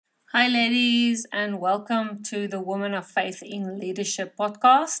Hi, ladies, and welcome to the Woman of Faith in Leadership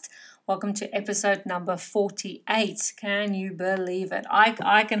podcast. Welcome to episode number 48. Can you believe it?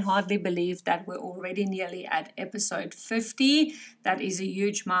 I can hardly believe that we're already nearly at episode 50. That is a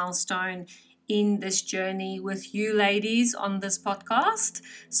huge milestone in this journey with you ladies on this podcast.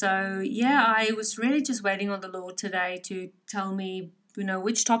 So, I was really just waiting on the Lord today to tell me,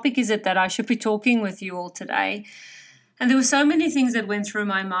 which topic is it that I should be talking with you all today. And there were so many things that went through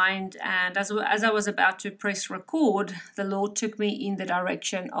my mind. And as I was about to press record, the Lord took me in the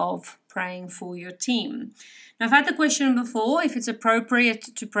direction of praying for your team. Now, I've had the question before if it's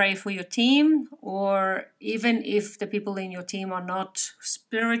appropriate to pray for your team, or even if the people in your team are not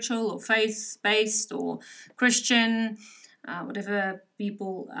spiritual or faith-based or Christian, whatever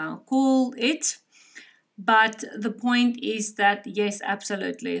people call it. But the point is that, yes,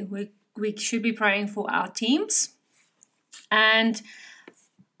 absolutely, we should be praying for our teams. And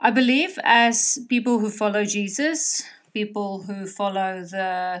I believe as people who follow Jesus, people who follow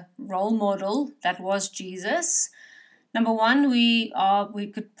the role model that was Jesus, number one, we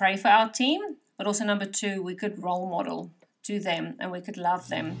could pray for our team, but also number two, we could role model to them and we could love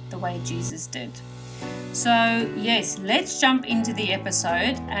them the way Jesus did. So yes, let's jump into the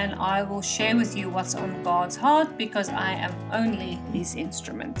episode and I will share with you what's on God's heart because I am only His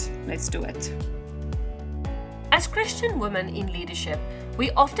instrument. Let's do it. As Christian women in leadership,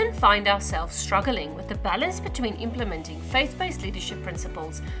 we often find ourselves struggling with the balance between implementing faith-based leadership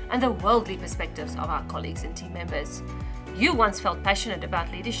principles and the worldly perspectives of our colleagues and team members. You once felt passionate about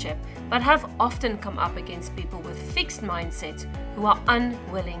leadership, but have often come up against people with fixed mindsets who are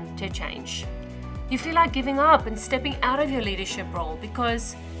unwilling to change. You feel like giving up and stepping out of your leadership role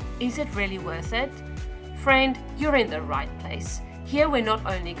because, is it really worth it? Friend, you're in the right place. Here we're not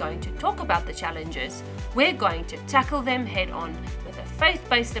only going to talk about the challenges, we're going to tackle them head on with a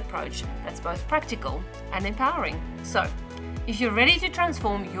faith-based approach that's both practical and empowering. So, if you're ready to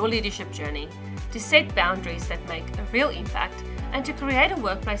transform your leadership journey, to set boundaries that make a real impact, and to create a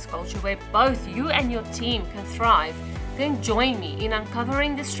workplace culture where both you and your team can thrive, then join me in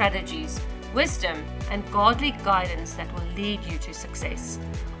uncovering the strategies, wisdom, and godly guidance that will lead you to success.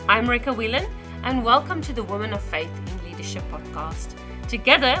 I'm Rika Whelan, and welcome to the Woman of Faith in Leadership podcast.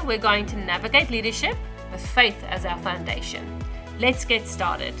 Together, we're going to navigate leadership with faith as our foundation. Let's get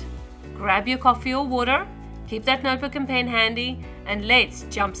started. Grab your coffee or water, keep that notebook and pen handy, and let's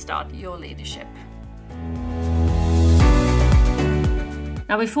jumpstart your leadership.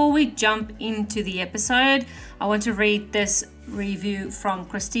 Now, before we jump into the episode, I want to read this review from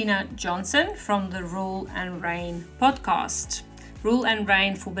Christina Johnson from the Rule and Reign podcast. Rule and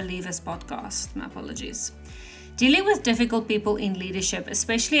Reign for Believers podcast. My apologies. Dealing with difficult people in leadership,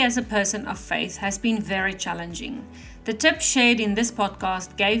 especially as a person of faith, has been very challenging. The tips shared in this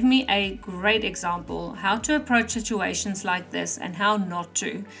podcast gave me a great example how to approach situations like this and how not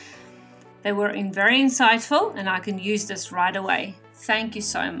to. They were very insightful and I can use this right away. Thank you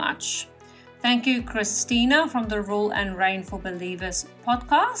so much. Thank you, Christina from the Rule and Reign for Believers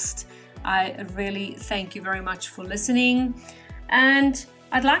podcast. I really thank you very much for listening. And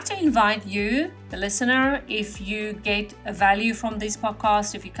I'd like to invite you, the listener, if you get a value from this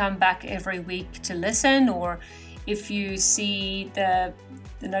podcast, if you come back every week to listen, or if you see the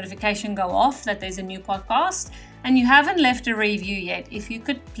notification go off that there's a new podcast and you haven't left a review yet, if you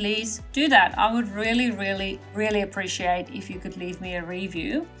could please do that. I would really, really, really appreciate if you could leave me a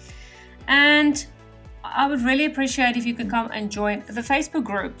review. And I would really appreciate if you could come and join the Facebook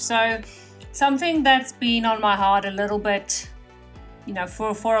group. So something that's been on my heart a little bit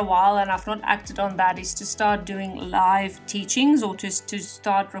for a while, and I've not acted on that, is to start doing live teachings or to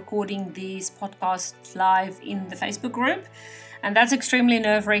start recording these podcasts live in the Facebook group. And that's extremely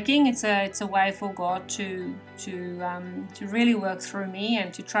nerve-wracking. It's a way for God to really work through me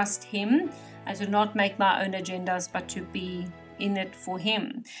and to trust Him and to not make my own agendas, but to be in it for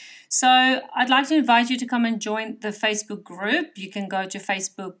Him. So I'd like to invite you to come and join the Facebook group. You can go to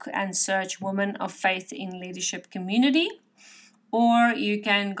Facebook and search Women of Faith in Leadership Community. Or you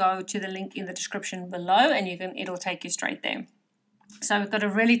can go to the link in the description below and it'll take you straight there. So we've got a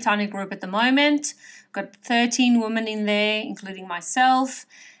really tiny group at the moment. We've got 13 women in there, including myself.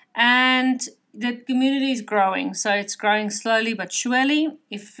 And the community is growing. So it's growing slowly but surely.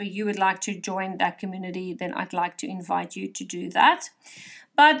 If you would like to join that community, then I'd like to invite you to do that.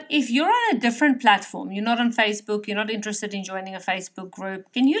 But if you're on a different platform, you're not on Facebook, you're not interested in joining a Facebook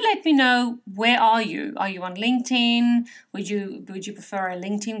group, can you let me know, where are you? Are you on LinkedIn? Would you prefer a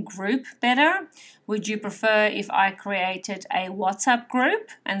LinkedIn group better? Would you prefer if I created a WhatsApp group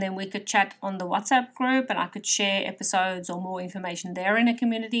and then we could chat on the WhatsApp group and I could share episodes or more information there in a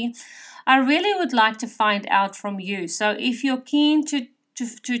community? I really would like to find out from you. So if you're keen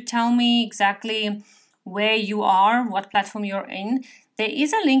to tell me exactly where you are, what platform you're in, there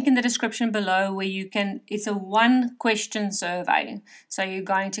is a link in the description below where it's a 1-question survey. So you're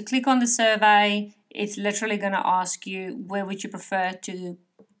going to click on the survey. It's literally going to ask you, where would you prefer to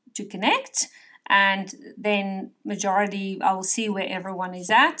connect? And then I will see where everyone is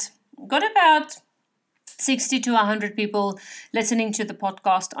at. Got about 60 to 100 people listening to the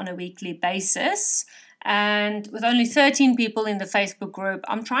podcast on a weekly basis. And with only 13 people in the Facebook group,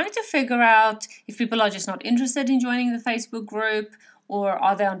 I'm trying to figure out if people are just not interested in joining the Facebook group, or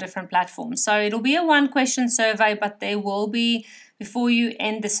are they on different platforms. So it'll be a 1-question survey, but there will be, before you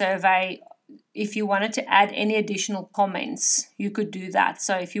end the survey, if you wanted to add any additional comments, you could do that.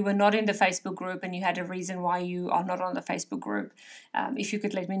 So if you were not in the Facebook group and you had a reason why you are not on the Facebook group, if you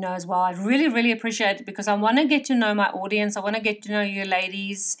could let me know as well, I'd really, really appreciate it, because I want to get to know my audience. I want to get to know you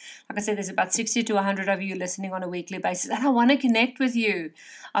ladies. Like I said, there's about 60 to 100 of you listening on a weekly basis, and I want to connect with you.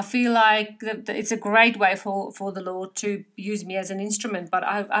 I feel like it's a great way for the Lord to use me as an instrument, but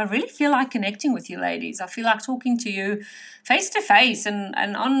I really feel like connecting with you ladies. I feel like talking to you face to face and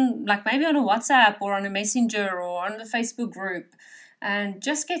on, like, maybe on a WhatsApp or on a Messenger or on the Facebook group, and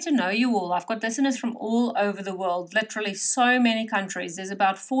just get to know you all. I've got listeners from all over the world, literally so many countries. There's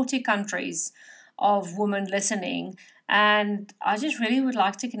about 40 countries of women listening, and I just really would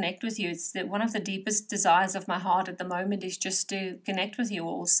like to connect with you. It's one of the deepest desires of my heart at the moment is just to connect with you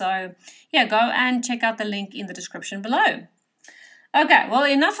all. So yeah, go and check out the link in the description below. Okay, well,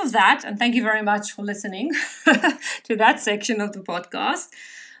 enough of that, and thank you very much for listening to that section of the podcast.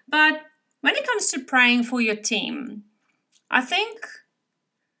 But when it comes to praying for your team, I think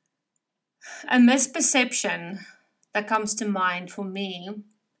a misperception that comes to mind for me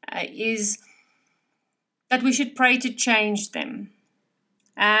is that we should pray to change them.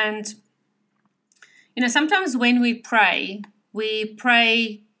 And, sometimes when we pray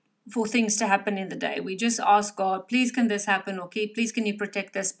for things to happen in the day. We just ask God, please can this happen? Or please can you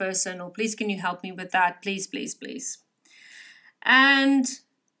protect this person? Or please can you help me with that? Please, please, please. And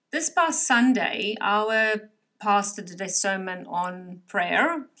this past Sunday, our pastor did a sermon on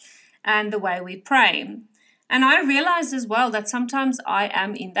prayer and the way we pray. And I realized as well that sometimes I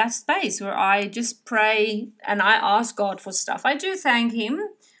am in that space where I just pray and I ask God for stuff. I do thank Him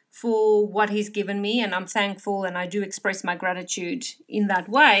for what He's given me, and I'm thankful, and I do express my gratitude in that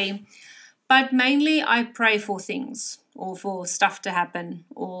way. But mainly I pray for things or for stuff to happen,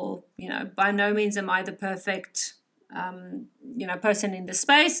 or, by no means am I the perfect, person in this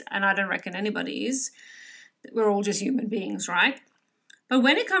space, and I don't reckon anybody is. We're all just human beings, right? But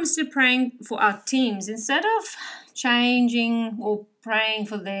when it comes to praying for our teams, instead of changing or praying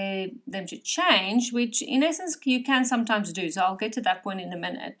for them to change, which in essence you can sometimes do, so I'll get to that point in a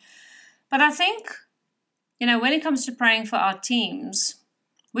minute. But I think, when it comes to praying for our teams,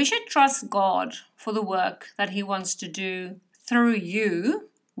 we should trust God for the work that He wants to do through you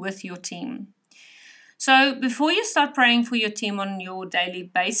with your team. So before you start praying for your team on your daily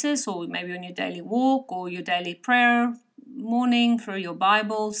basis, or maybe on your daily walk or your daily prayer, morning through your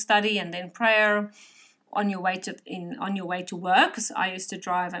Bible study and then prayer on your way to work, because I used to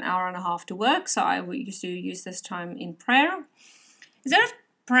drive an hour and a half to work, so I used to use this time in prayer. Instead of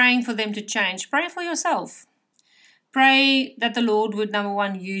praying for them to change, pray for yourself. Pray that the Lord would, number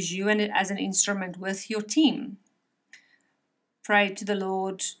one, use you as an instrument with your team. Pray to the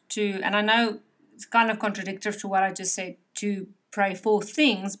Lord and I know it's kind of contradictory to what I just said, to pray for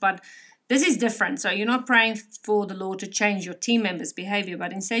things, but this is different. So you're not praying for the Lord to change your team members' behavior,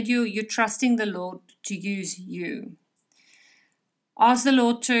 but instead you're trusting the Lord to use you. Ask the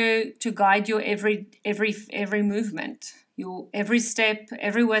Lord to guide your every movement, your every step,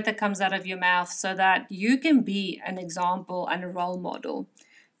 every word that comes out of your mouth, so that you can be an example and a role model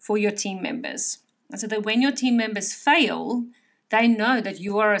for your team members. And so that when your team members fail, they know that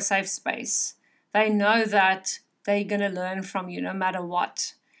you are a safe space. They know that they're going to learn from you no matter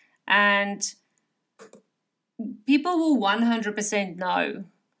what. And people will 100% know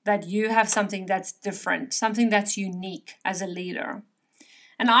that you have something that's different, something that's unique as a leader.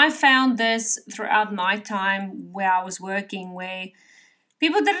 And I found this throughout my time where I was working, where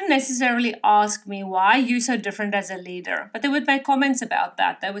people didn't necessarily ask me, why are you so different as a leader? But they would make comments about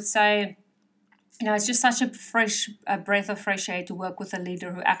that. They would say, it's just such a breath of fresh air to work with a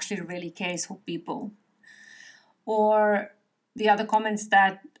leader who actually really cares for people. Or the other comments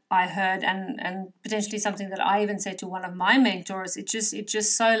that I heard, and potentially something that I even said to one of my mentors, it's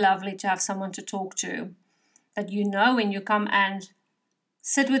just so lovely to have someone to talk to, that when you come and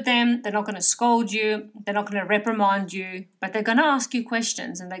sit with them, they're not going to scold you, they're not going to reprimand you, but they're going to ask you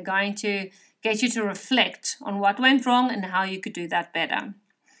questions, and they're going to get you to reflect on what went wrong and how you could do that better.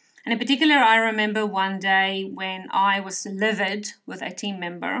 And in particular, I remember one day when I was livid with a team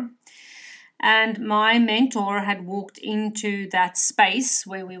member, and my mentor had walked into that space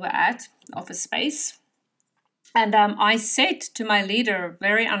where we were at, office space. And I said to my leader,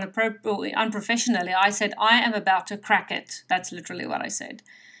 very unprofessionally, I said, "I am about to crack it." That's literally what I said.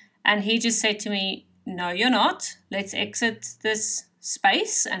 And he just said to me, "No, you're not. Let's exit this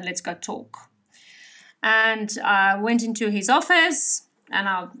space and let's go talk." And I went into his office, and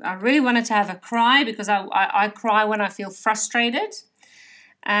I really wanted to have a cry, because I cry when I feel frustrated.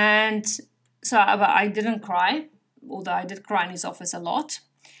 And so I didn't cry, although I did cry in his office a lot.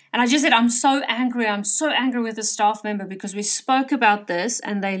 And I just said, I'm so angry with the staff member, because we spoke about this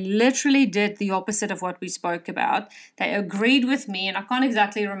and they literally did the opposite of what we spoke about. They agreed with me, and I can't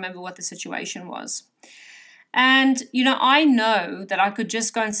exactly remember what the situation was. And, I know that I could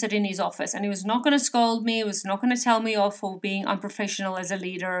just go and sit in his office and he was not going to scold me. He was not going to tell me off for being unprofessional as a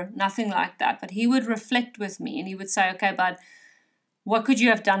leader, nothing like that. But he would reflect with me and he would say, "Okay, but what could you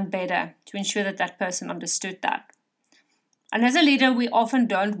have done better to ensure that that person understood that?" And as a leader, we often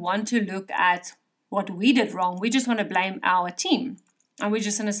don't want to look at what we did wrong. We just want to blame our team. And we're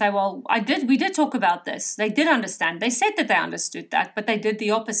just going to say, "Well, we did talk about this. They did understand. They said that they understood that, but they did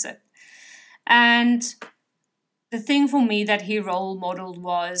the opposite." And the thing for me that he role modeled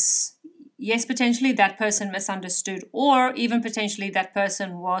was, yes, potentially that person misunderstood, or even potentially that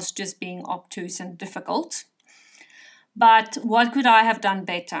person was just being obtuse and difficult. But what could I have done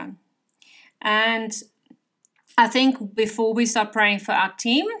better? And I think before we start praying for our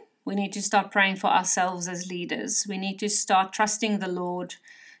team, we need to start praying for ourselves as leaders. We need to start trusting the Lord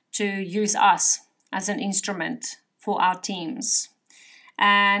to use us as an instrument for our teams.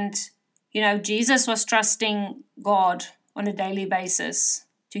 And, Jesus was trusting God on a daily basis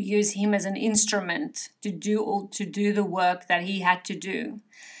to use him as an instrument to do the work that he had to do.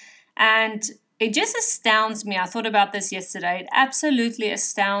 And it just astounds me. I thought about this yesterday. It absolutely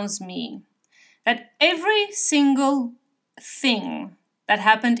astounds me that every single thing that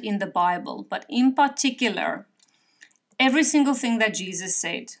happened in the Bible, but in particular, every single thing that Jesus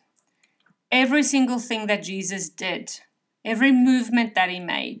said, every single thing that Jesus did, every movement that he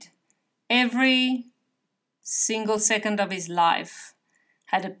made, every single second of his life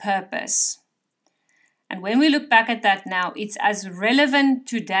had a purpose. And when we look back at that now, it's as relevant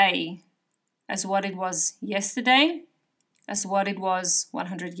today as what it was yesterday, as what it was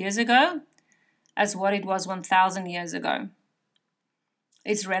 100 years ago, as what it was 1,000 years ago.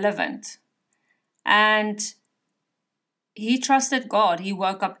 It's relevant. And he trusted God. He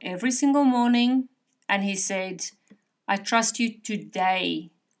woke up every single morning and he said, "I trust you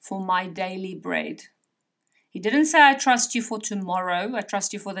today for my daily bread." He didn't say, "I trust you for tomorrow. I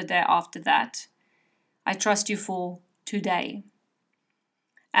trust you for the day after that. I trust you for today."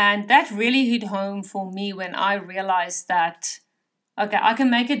 And that really hit home for me when I realized that, okay, I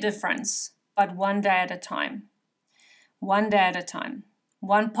can make a difference, but one day at a time. One day at a time.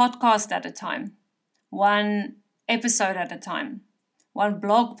 One podcast at a time. One episode at a time. One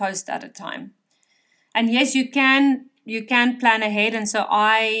blog post at a time. And yes, you can plan ahead. And so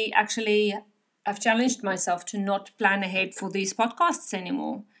I've challenged myself to not plan ahead for these podcasts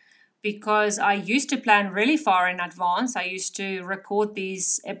anymore, because I used to plan really far in advance. I used to record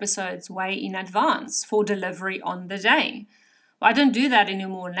these episodes way in advance for delivery on the day. I don't do that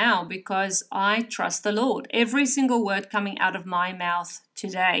anymore now, because I trust the Lord. Every single word coming out of my mouth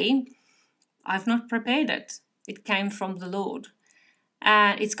today, I've not prepared it. It came from the Lord.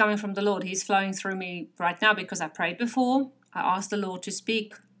 And it's coming from the Lord. He's flowing through me right now because I prayed before. I asked the Lord to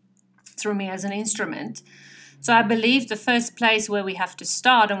speak through me as an instrument. So I believe the first place where we have to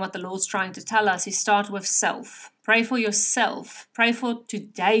start, and what the Lord's trying to tell us, is start with self. Pray for yourself. Pray for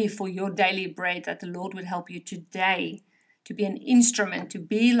today, for your daily bread, that the Lord would help you today to be an instrument, to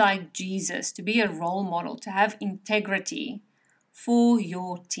be like Jesus, to be a role model, to have integrity for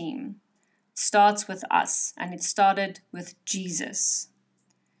your team. It starts with us, and it started with Jesus.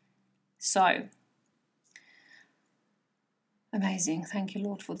 So, amazing. Thank you,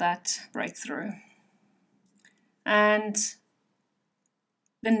 Lord, for that breakthrough. And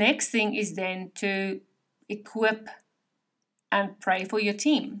the next thing is then to equip and pray for your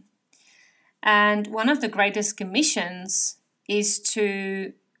team. And one of the greatest commissions is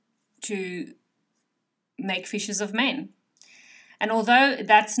to make fishers of men. And although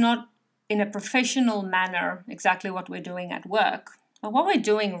that's not in a professional manner exactly what we're doing at work, but what we're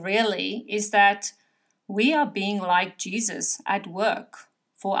doing really is that we are being like Jesus at work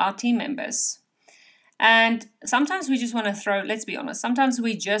for our team members. And sometimes we just want to throw, let's be honest, sometimes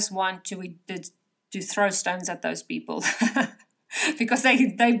we just want to throw stones at those people because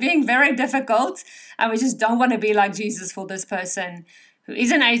they're being very difficult, and we just don't want to be like Jesus for this person who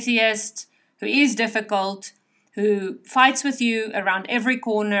is an atheist, who is difficult, who fights with you around every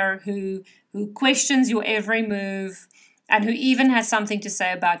corner, who questions your every move, and who even has something to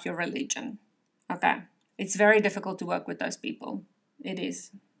say about your religion. Okay, it's very difficult to work with those people. It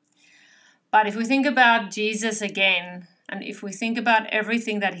is. But if we think about Jesus again, and if we think about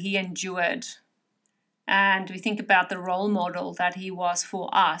everything that he endured, and we think about the role model that he was for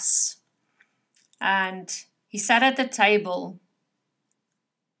us, and he sat at the table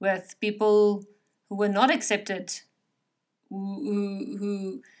with people who were not accepted,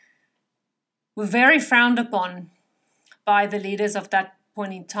 who were very frowned upon by the leaders of that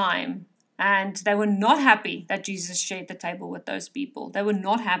point in time. And they were not happy that Jesus shared the table with those people. They were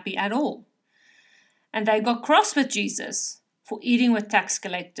not happy at all. And they got cross with Jesus for eating with tax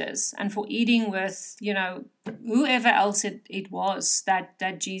collectors and for eating with, whoever else it was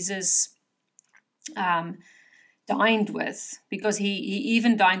that Jesus dined with, because he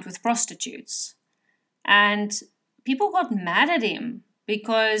even dined with prostitutes. And people got mad at him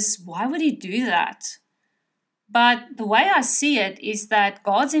because why would he do that? But the way I see it is that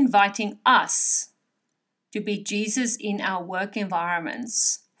God's inviting us to be Jesus in our work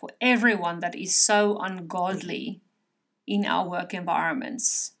environments for everyone that is so ungodly in our work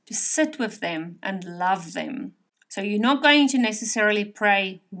environments, to sit with them and love them. So you're not going to necessarily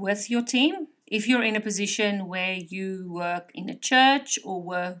pray with your team. If you're in a position where you work in a church or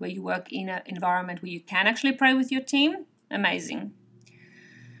where you work in an environment where you can actually pray with your team, amazing.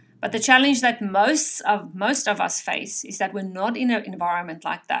 But the challenge that most of us face is that we're not in an environment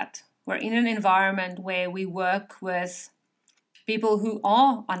like that. We're in an environment where we work with people who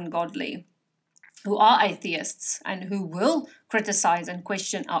are ungodly, who are atheists, and who will criticize and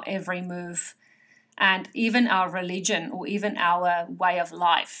question our every move and even our religion or even our way of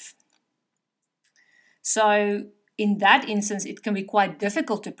life. So in that instance, it can be quite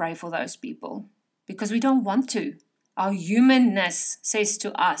difficult to pray for those people because we don't want to. Our humanness says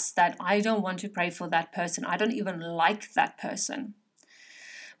to us that I don't want to pray for that person. I don't even like that person.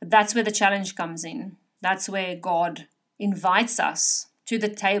 But that's where the challenge comes in. That's where God invites us to the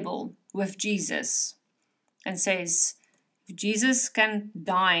table with Jesus and says, if Jesus can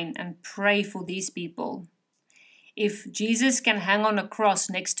dine and pray for these people, if Jesus can hang on a cross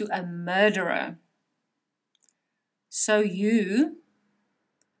next to a murderer, so you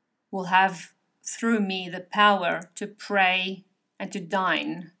will have through me the power to pray and to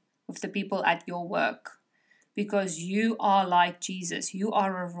dine with the people at your work, because you are like Jesus. You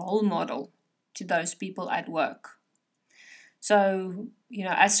are a role model to those people at work. So,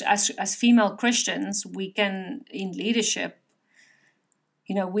 as female Christians, we can, in leadership,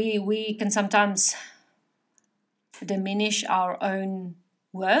 we can sometimes diminish our own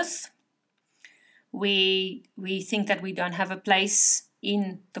worth. We think that we don't have a place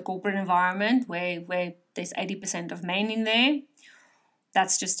in the corporate environment where there's 80% of men in there.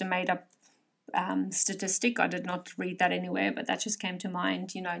 That's just a made-up statistic. I did not read that anywhere, but that just came to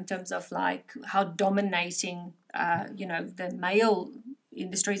mind, in terms of like how dominating, the male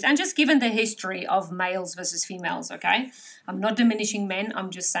industries, and just given the history of males versus females, okay? I'm not diminishing men.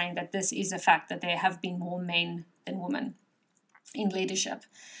 I'm just saying that this is a fact that there have been more men than women in leadership,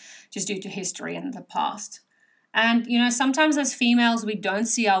 just due to history in the past. And, sometimes as females, we don't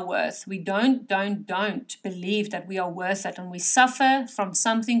see our worth. We don't believe that we are worth it. And we suffer from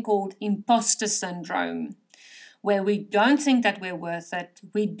something called imposter syndrome, where we don't think that we're worth it.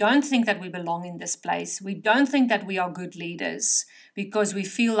 We don't think that we belong in this place. We don't think that we are good leaders because we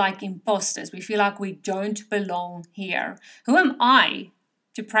feel like imposters. We feel like we don't belong here. Who am I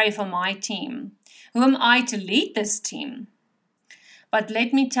to pray for my team? Who am I to lead this team? But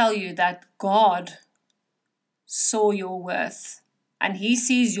let me tell you that God saw your worth, and he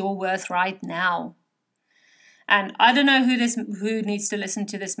sees your worth right now. And I don't know who needs to listen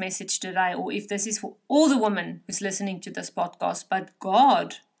to this message today, or if this is for all the women who's listening to this podcast, but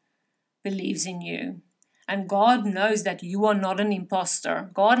God believes in you, and God knows that you are not an imposter.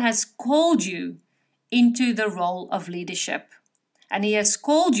 God has called you into the role of leadership, and he has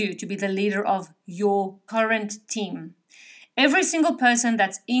called you to be the leader of your current team. Every single person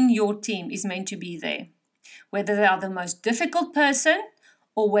that's in your team is meant to be there, whether they are the most difficult person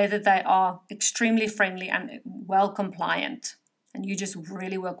or whether they are extremely friendly and well compliant, and you just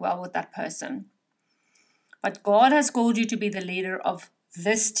really work well with that person. But God has called you to be the leader of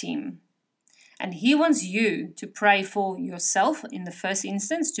this team. And He wants you to pray for yourself in the first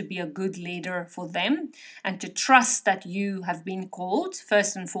instance, to be a good leader for them, and to trust that you have been called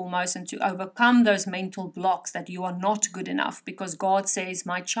first and foremost, and to overcome those mental blocks that you are not good enough, because God says,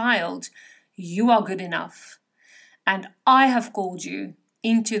 my child, you are good enough. And I have called you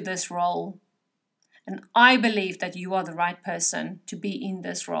into this role. And I believe that you are the right person to be in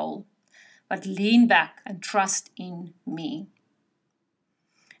this role. But lean back and trust in me.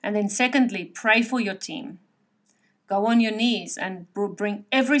 And then secondly, pray for your team. Go on your knees and bring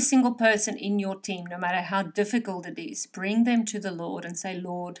every single person in your team, no matter how difficult it is, bring them to the Lord and say,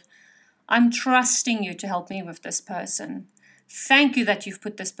 Lord, I'm trusting you to help me with this person. Thank you that you've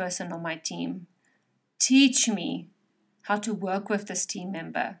put this person on my team. Teach me how to work with this team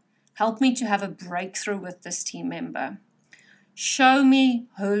member. Help me to have a breakthrough with this team member. Show me,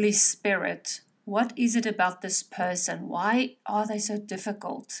 Holy Spirit, what is it about this person? Why are they so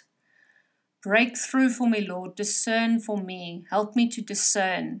difficult? Break through for me, Lord. Discern for me. Help me to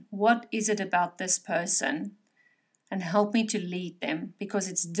discern. What is it about this person? And help me to lead them, because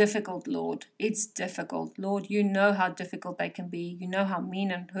it's difficult, Lord. It's difficult. Lord, you know how difficult they can be. You know how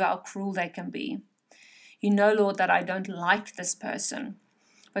mean and how cruel they can be. You know, Lord, that I don't like this person.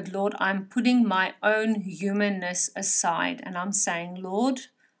 But Lord, I'm putting my own humanness aside and I'm saying, Lord,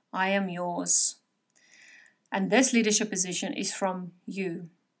 I am yours. And this leadership position is from you.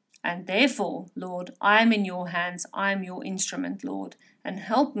 And therefore, Lord, I am in your hands. I am your instrument, Lord. And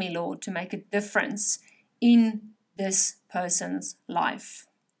help me, Lord, to make a difference in this person's life.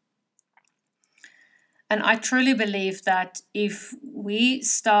 And I truly believe that if we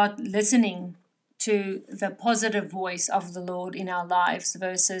start listening to the positive voice of the Lord in our lives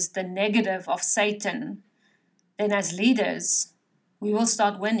versus the negative of Satan, then as leaders, we will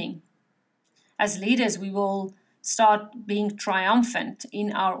start winning. As leaders, we will start being triumphant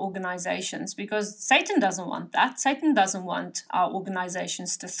in our organizations, because Satan doesn't want that. Satan doesn't want our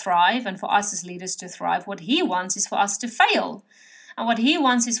organizations to thrive and for us as leaders to thrive. What he wants is for us to fail. And what he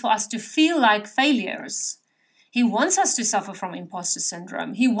wants is for us to feel like failures. He wants us to suffer from imposter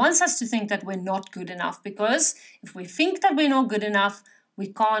syndrome. He wants us to think that we're not good enough, because if we think that we're not good enough, we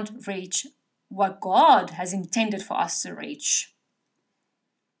can't reach what God has intended for us to reach.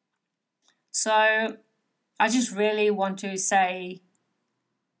 So I just really want to say,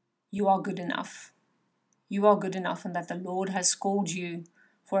 you are good enough. You are good enough, and that the Lord has called you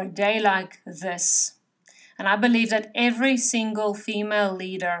for a day like this. And I believe that every single female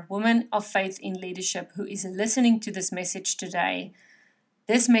leader, woman of faith in leadership, who is listening to this message today,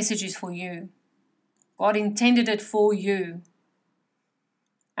 this message is for you. God intended it for you.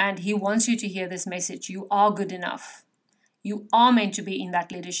 And He wants you to hear this message. You are good enough. You are meant to be in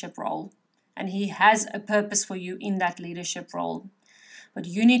that leadership role. And He has a purpose for you in that leadership role. But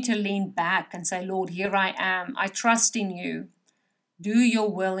you need to lean back and say, Lord, here I am. I trust in you. Do your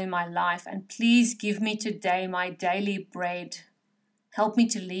will in my life, and please give me today my daily bread. Help me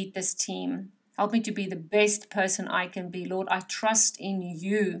to lead this team. Help me to be the best person I can be. Lord, I trust in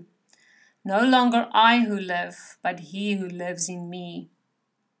you. No longer I who live, but He who lives in me,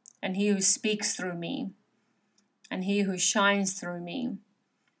 and He who speaks through me, and He who shines through me.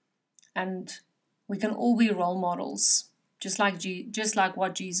 And we can all be role models, just like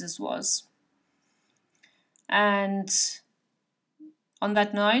what Jesus was. And on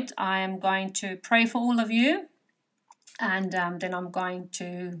that note, I am going to pray for all of you, and then I'm going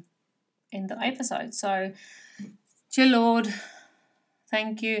to end the episode. So, dear Lord,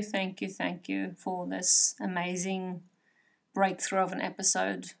 thank you for this amazing breakthrough of an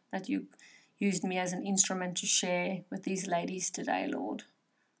episode that you used me as an instrument to share with these ladies today, Lord.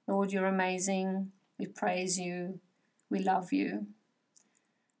 Lord, you're amazing. We praise you. We love you.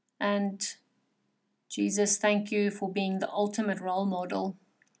 And Jesus, thank you for being the ultimate role model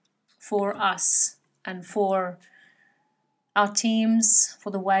for us and for our teams, for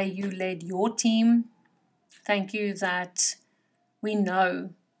the way you led your team. Thank you that we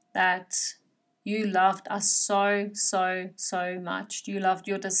know that you loved us so much. You loved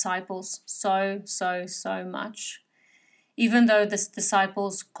your disciples so much. Even though the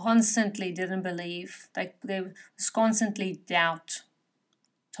disciples constantly didn't believe, there was constantly doubt.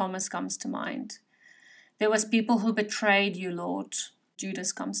 Thomas comes to mind. There was people who betrayed you, Lord.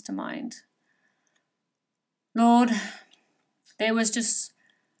 Judas comes to mind. Lord, there was just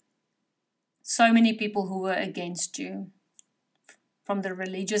so many people who were against you. from the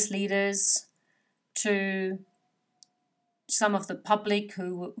religious leaders to some of the public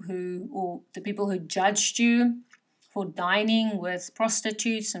or the people who judged you for dining with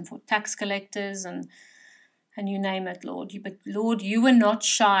prostitutes and for tax collectors and you name it, Lord. But Lord, you were not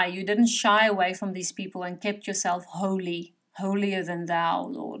shy. You didn't shy away from these people and kept yourself holy, holier than thou,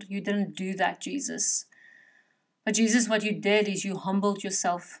 Lord. You didn't do that, Jesus. But Jesus, what you did is you humbled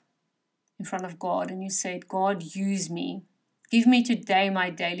yourself in front of God and you said, God, use me. Give me today my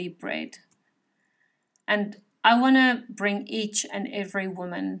daily bread. And I want to bring each and every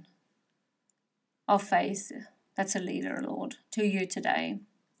woman of faith that's a leader, Lord, to you today.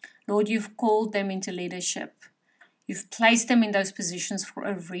 Lord, you've called them into leadership. You've placed them in those positions for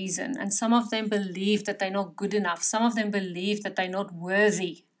a reason. And some of them believe that they're not good enough. Some of them believe that they're not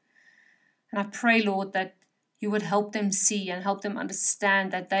worthy. And I pray, Lord, that you would help them see and help them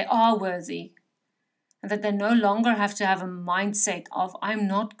understand that they are worthy. And that they no longer have to have a mindset of, I'm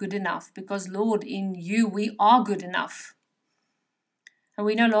not good enough. Because, Lord, in you, we are good enough. And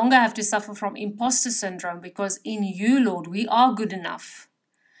we no longer have to suffer from imposter syndrome. Because in you, Lord, we are good enough.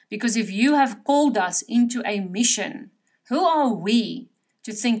 Because if you have called us into a mission, who are we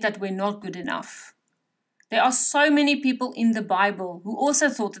to think that we're not good enough? There are so many people in the Bible who also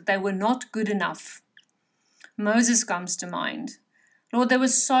thought that they were not good enough. Moses comes to mind. Lord, there were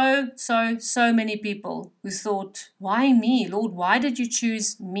so many people who thought, why me? Lord, why did you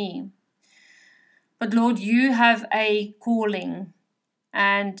choose me? But Lord, you have a calling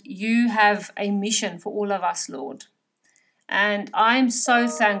and you have a mission for all of us, Lord. And I'm so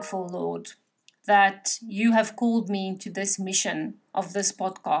thankful, Lord, that you have called me into this mission of this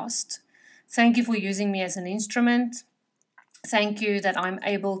podcast. Thank you for using me as an instrument. Thank you that I'm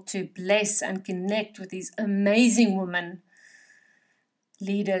able to bless and connect with these amazing women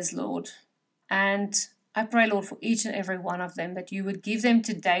leaders, Lord. And I pray, Lord, for each and every one of them that you would give them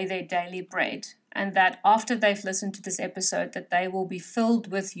today their daily bread, and that after they've listened to this episode, that they will be filled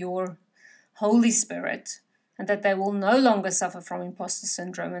with your Holy Spirit, and that they will no longer suffer from imposter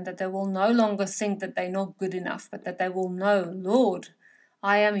syndrome, and that they will no longer think that they're not good enough, but that they will know, Lord,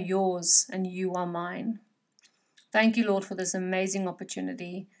 I am yours and you are mine. Thank you, Lord, for this amazing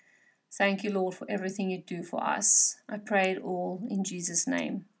opportunity. Thank you, Lord, for everything you do for us. I pray it all in Jesus'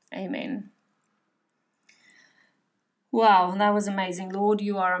 name. Amen. Wow, that was amazing. Lord,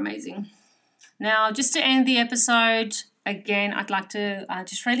 you are amazing. Now, just to end the episode, again, I'd like to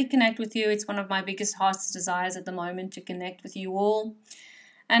just really connect with you. It's one of my biggest heart's desires at the moment to connect with you all.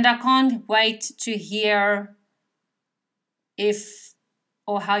 And I can't wait to hear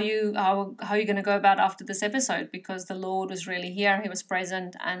how you're going to go about after this episode, because the Lord was really here. He was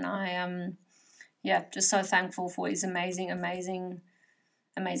present, and I am just so thankful for his amazingness.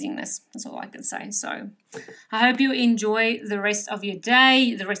 That's all I can say. So I hope you enjoy the rest of your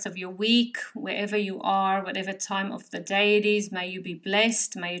day, the rest of your week, wherever you are, whatever time of the day it is. May you be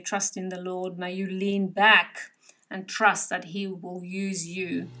blessed. May you trust in the Lord. May you lean back and trust that he will use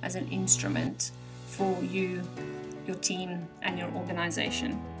you as an instrument for you, your team, and your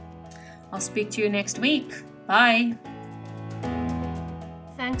organization. I'll speak to you next week. Bye.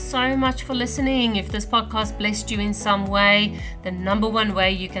 Thanks so much for listening. If this podcast blessed you in some way, the number one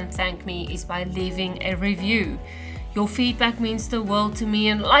way you can thank me is by leaving a review. Your feedback means the world to me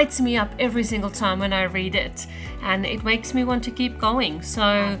and lights me up every single time when I read it, and it makes me want to keep going.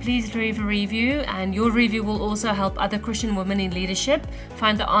 So please leave a review, and your review will also help other Christian women in leadership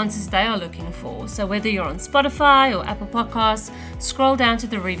find the answers they are looking for. So whether you're on Spotify or Apple Podcasts, scroll down to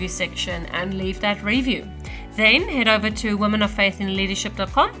the review section and leave that review. Then head over to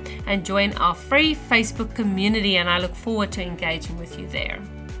womenoffaithinleadership.com and join our free Facebook community, and I look forward to engaging with you there.